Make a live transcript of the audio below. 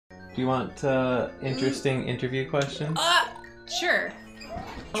Do you want interesting interview questions? Sure.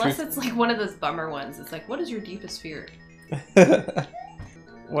 Unless it's like one of those bummer ones. It's like, what is your deepest fear?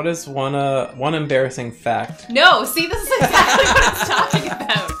 What is one embarrassing fact? No, see, this is exactly what I was talking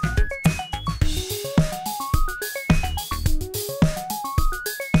about.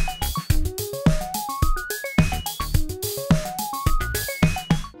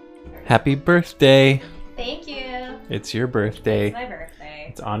 Happy birthday! Thank you. It's your birthday. It's my birthday.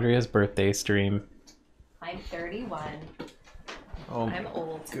 It's Andrea's birthday stream. I'm 31. Oh, I'm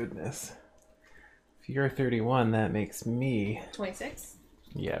old. Goodness. If you're 31, that makes me... 26?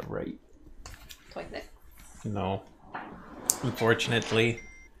 Yeah, right. 26? No. Unfortunately.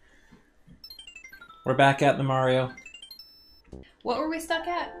 We're back at the Mario. What were we stuck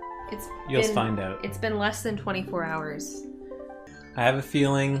at? You'll find out. It's been less than 24 hours. I have a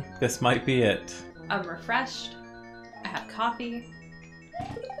feeling this might be it. I'm refreshed. I have coffee.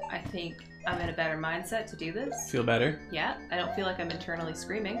 I think I'm in a better mindset to do this. Feel better? Yeah, I don't feel like I'm internally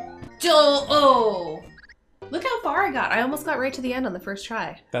screaming. Oh! Look how far I got. I almost got right to the end on the first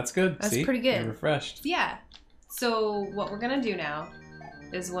try. That's good. That's See? pretty good. You're refreshed. Yeah. So what we're gonna do now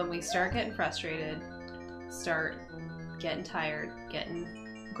is when we start getting frustrated, start getting tired,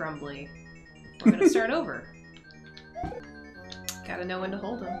 getting grumbly, we're gonna start over. Gotta know when to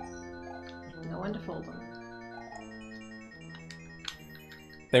hold them. Know when to fold them.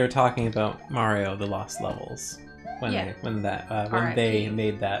 They were talking about Mario: The Lost Levels when they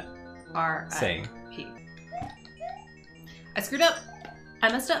made that saying. R.I.P. I screwed up.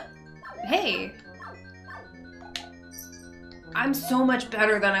 I messed up. Hey. I'm so much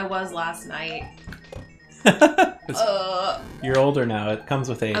better than I was last night. You're older now. It comes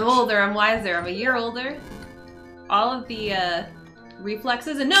with age. I'm older. I'm wiser. I'm a year older. All of the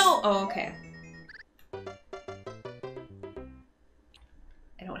reflexes and no! Oh, okay.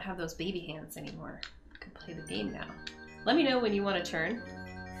 I don't have those baby hands anymore. I can play the game now. Let me know when you want to turn.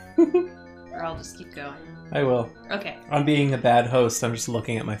 Or I'll just keep going. I will. Okay. I'm being a bad host. I'm just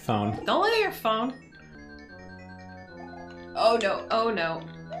looking at my phone. Don't look at your phone. Oh no. Oh no.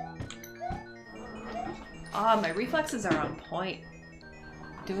 Ah, my reflexes are on point.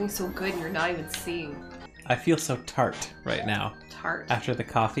 Doing so good and you're not even seeing. I feel so tart right now. Tart. After the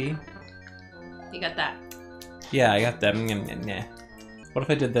coffee. You got that. Yeah, I got that. What if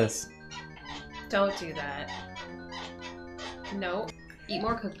I did this? Don't do that. No. Eat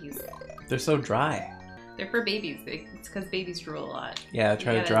more cookies. They're so dry. They're for babies. It's because babies drool a lot. Yeah,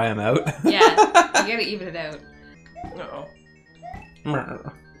 try to dry them out. Yeah, you gotta even it out.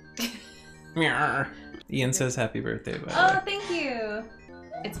 Uh-oh. Ian says happy birthday, by the way. Oh, thank you.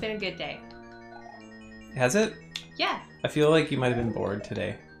 It's been a good day. Has it? Yeah. I feel like you might have been bored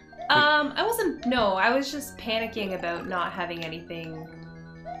today. I wasn't, no, I was just panicking about not having anything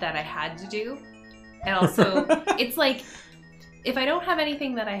that I had to do. And also, it's like, if I don't have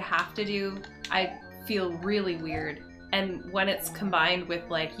anything that I have to do, I feel really weird. And when it's combined with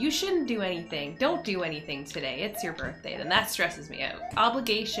like, you shouldn't do anything, don't do anything today, it's your birthday, then that stresses me out.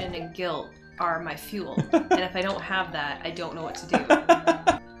 Obligation and guilt are my fuel. And if I don't have that, I don't know what to do.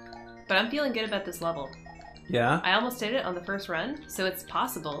 But I'm feeling good about this level. Yeah? I almost did it on the first run, so it's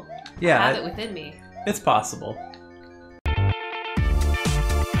possible. Yeah. I have it within me. It's possible.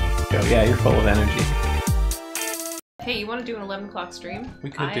 Oh, yeah, you're full of energy. Hey, you want to do an 11 o'clock stream? We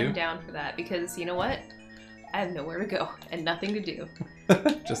could do. I am down for that, because you know what? I have nowhere to go, and nothing to do.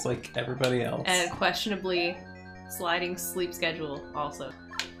 Just like everybody else. And questionably sliding sleep schedule, also.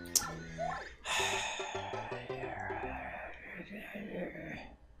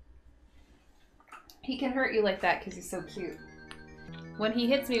 He can hurt you like that because he's so cute. When he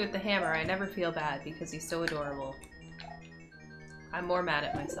hits me with the hammer, I never feel bad because he's so adorable. I'm more mad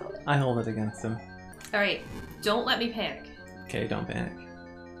at myself. I hold it against him. Alright, don't let me panic. Okay, don't panic.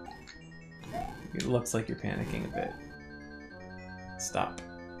 It looks like you're panicking a bit. Stop.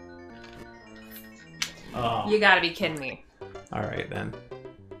 Oh. You gotta be kidding me. Alright then.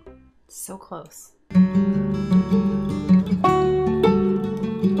 So close.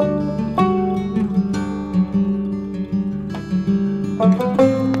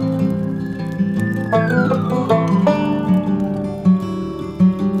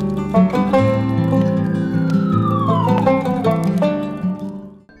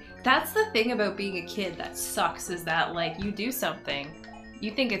 That's the thing about being a kid that sucks, is that like you do something,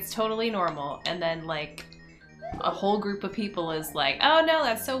 you think it's totally normal, and then like a whole group of people is like, oh no,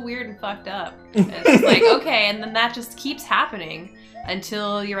 that's so weird and fucked up. And it's like, okay, and then that just keeps happening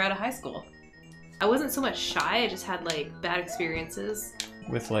until you're out of high school. I wasn't so much shy, I just had like bad experiences.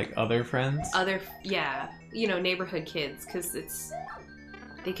 With like other friends? Yeah, you know, neighborhood kids, because it's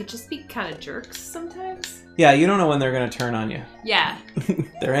they could just be kind of jerks sometimes. Yeah, you don't know when they're going to turn on you. Yeah.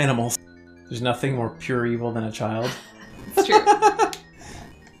 They're animals. There's nothing more pure evil than a child. It's true.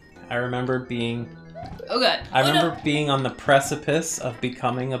 I remember being... Oh, God. I remember being on the precipice of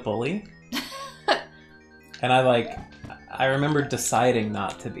becoming a bully. And I remember deciding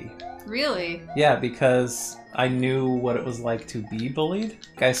not to be. Really? Yeah, because I knew what it was like to be bullied.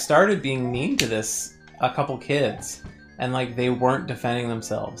 I started being mean to a couple kids, and like they weren't defending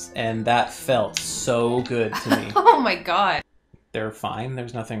themselves, and that felt so good to me. Oh my god. They're fine.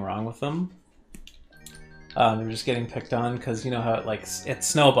 There's nothing wrong with them. They're just getting picked on because you know how it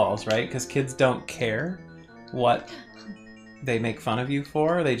snowballs, right? Because kids don't care what they make fun of you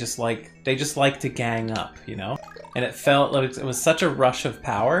for. They just like to gang up, you know? And it felt like it was such a rush of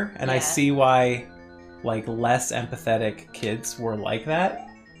power, and yeah. I see why like less empathetic kids were like that.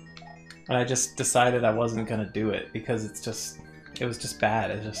 And I just decided I wasn't gonna do it because it was just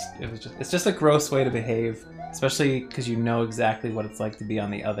bad. It's just a gross way to behave, especially because you know exactly what it's like to be on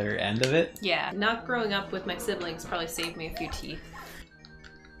the other end of it. Yeah, not growing up with my siblings probably saved me a few teeth.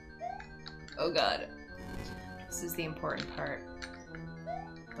 Oh god. This is the important part.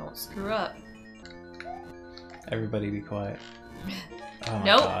 Don't screw up. Everybody be quiet. Oh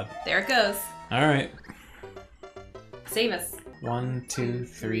nope. God. There it goes. Alright. Save us. 1, 2,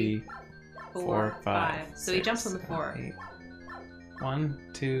 3, 4, 5. So he jumps on the 4. 8.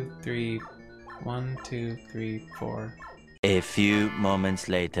 1, 2, 3. 1, 2, 3, 4. A few moments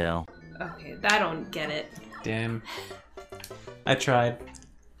later. Okay, I don't get it. Damn. I tried.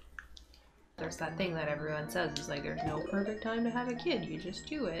 There's that thing that everyone says is like, there's no perfect time to have a kid, you just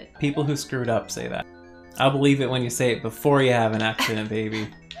do it. People who screwed up say that. I'll believe it when you say it before you have an accident, baby.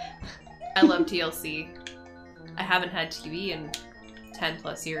 I love TLC. I haven't had TV in 10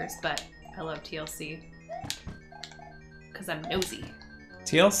 plus years, but I love TLC. Because I'm nosy.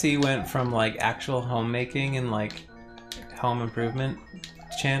 TLC went from like actual homemaking and like home improvement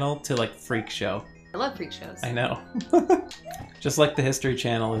channel to like freak show. I love freak shows. I know. Just like the History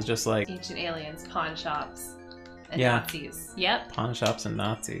Channel is just like... Ancient aliens, pawn shops, and Nazis. Yep. Pawn shops and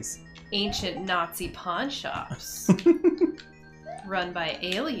Nazis. Ancient Nazi pawn shops. Run by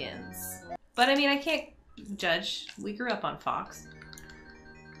aliens. But I mean, I can't judge. We grew up on Fox.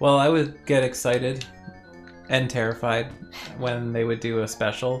 Well, I would get excited and terrified when they would do a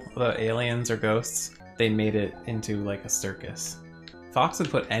special about aliens or ghosts. They made it into like a circus. Fox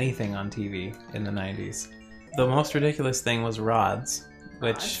would put anything on TV in the 90s. The most ridiculous thing was rods,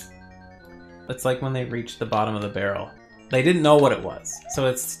 which it's like when they reached the bottom of the barrel. They didn't know what it was. So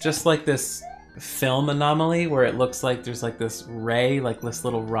it's just like this film anomaly where it looks like there's like this ray, like this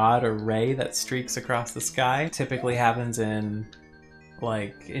little rod or ray that streaks across the sky. It typically happens in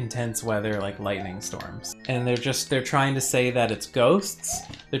like intense weather, like lightning storms. And they're trying to say that it's ghosts.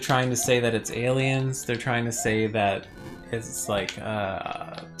 They're trying to say that it's aliens. They're trying to say that it's like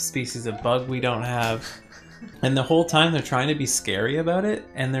a species of bug we don't have. And the whole time they're trying to be scary about it,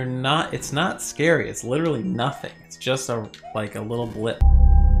 and they're not. It's not scary. It's literally nothing. It's just a little blip.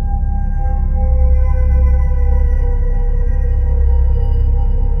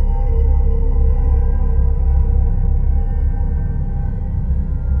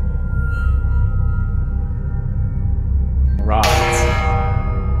 Rods.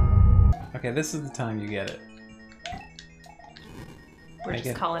 Okay, this is the time you get it. We're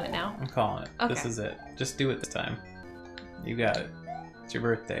just calling it now? I'm calling it. Okay. This is it. Just do it this time. You got it. It's your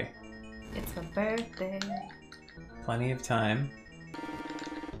birthday. It's my birthday. Plenty of time.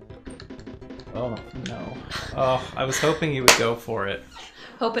 Oh, no. Oh, I was hoping you would go for it.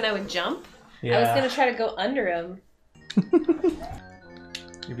 Hoping I would jump? Yeah. I was going to try to go under him.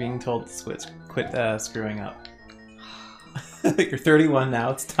 You're being told to quit screwing up. You're 31 now.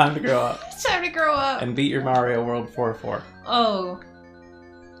 It's time to grow up. It's time to grow up. And beat your Mario World 4-4. Oh.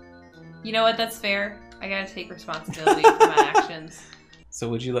 You know what? That's fair. I gotta take responsibility for my actions. So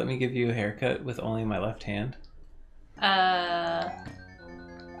would you let me give you a haircut with only my left hand?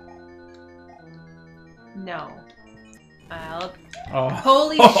 No. I'll... Oh.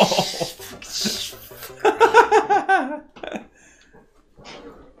 Holy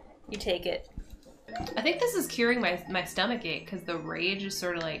You take it. I think this is curing my stomach ache because the rage is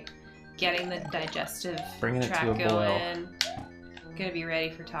sort of like getting the digestive Bringing tract it to a boil. going. Gonna be ready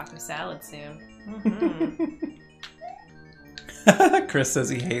for taco salad soon. Mm-hmm. Chris says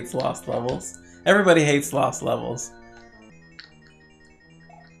he hates lost levels. Everybody hates lost levels.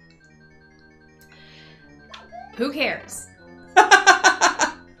 Who cares?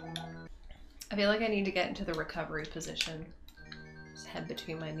 I feel like I need to get into the recovery position. Just head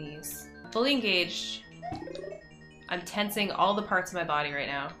between my knees. Fully engaged. I'm tensing all the parts of my body right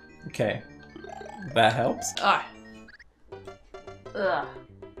now. Okay. That helps. Ah. Ugh.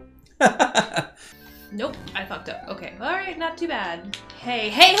 Nope, I fucked up. Okay, alright, not too bad. Hey,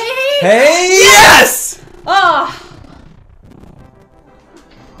 hey, hey, hey! Hey, yes! Oh!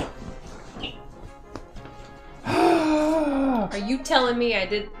 Are you telling me I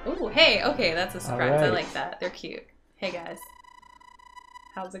did? Oh, hey, okay, that's a surprise. Right. I like that. They're cute. Hey guys,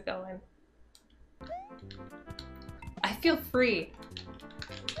 how's it going? I feel free.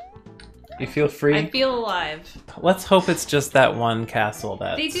 You feel free? I feel alive. Let's hope it's just that one castle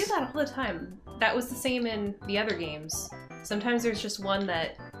that... They do that all the time. That was the same in the other games. Sometimes there's just one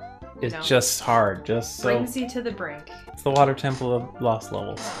that It's just hard, just so... brings you to the brink. It's the Water Temple of Lost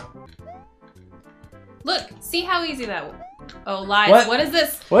Levels. Look, see how easy that was. Oh, lies. What? What is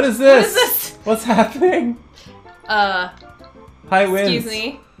this? What is this? What is this? What's happening? High winds. Excuse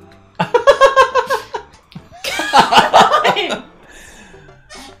me.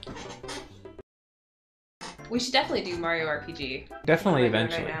 We should definitely do Mario RPG. Definitely What we're doing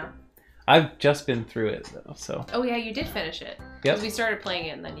eventually. right now. I've just been through it though, so... Oh yeah, you did finish it. Yep. Because we started playing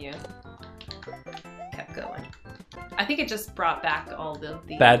it and then you kept going. I think it just brought back all the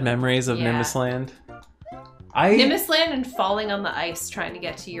Bad memories of Yeah. Nimbus Land. Nimbus Land and falling on the ice trying to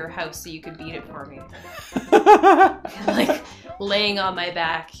get to your house so you could beat it for me. Like laying on my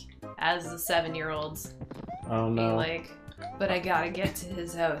back as the 7-year-olds. Oh Being no. like, but I gotta get to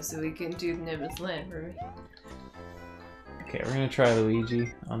his house so we can do Nimbus Land for me. Okay, we're gonna try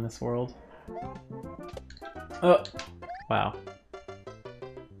Luigi on this world. Oh, wow.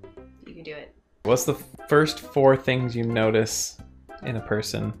 You can do it. What's the first 4 things you notice in a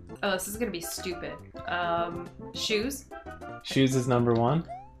person? Oh, this is gonna be stupid. Shoes. Shoes is number 1.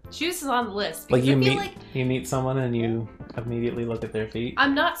 Shoes is on the list. Like because you I feel meet like you meet someone and you immediately look at their feet.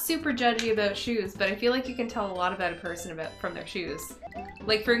 I'm not super judgy about shoes, but I feel like you can tell a lot about a person from their shoes.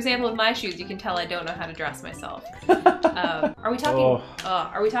 Like for example, with my shoes, you can tell I don't know how to dress myself. Are we talking? Oh.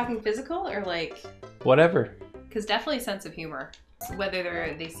 Are we talking physical or like? Whatever. Because definitely sense of humor.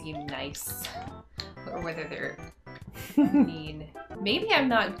 Whether they seem nice or whether they're mean. Maybe I'm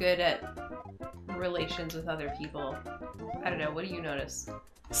not good at relations with other people. I don't know. What do you notice?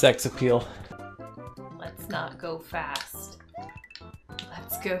 Sex appeal. Let's not go fast.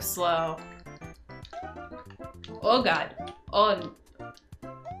 Let's go slow. Oh god. Oh.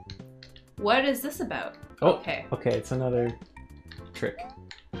 What is this about? Oh, Okay. Okay, it's another trick.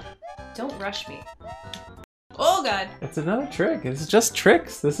 Don't rush me. Oh god. It's another trick. It's just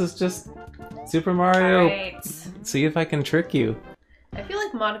tricks. This is just Super Mario. Alright. See if I can trick you. I feel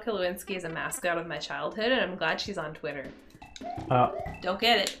like Monica Lewinsky is a mascot of my childhood, and I'm glad she's on Twitter. Don't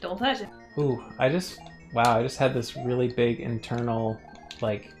get it. Don't touch it. Ooh, I just had this really big internal,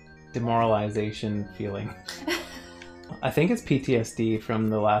 like, demoralization feeling. I think it's PTSD from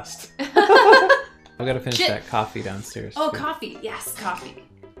the last... I've got to finish Shit. that coffee downstairs. Oh, too. coffee. Yes, coffee.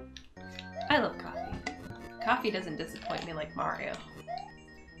 I love coffee. Coffee doesn't disappoint me like Mario.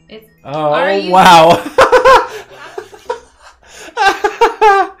 It's... Oh, you- wow!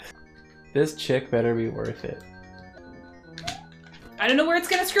 This chick better be worth it. I don't know where it's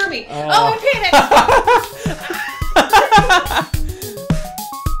gonna screw me. Oh. Oh, I paid it!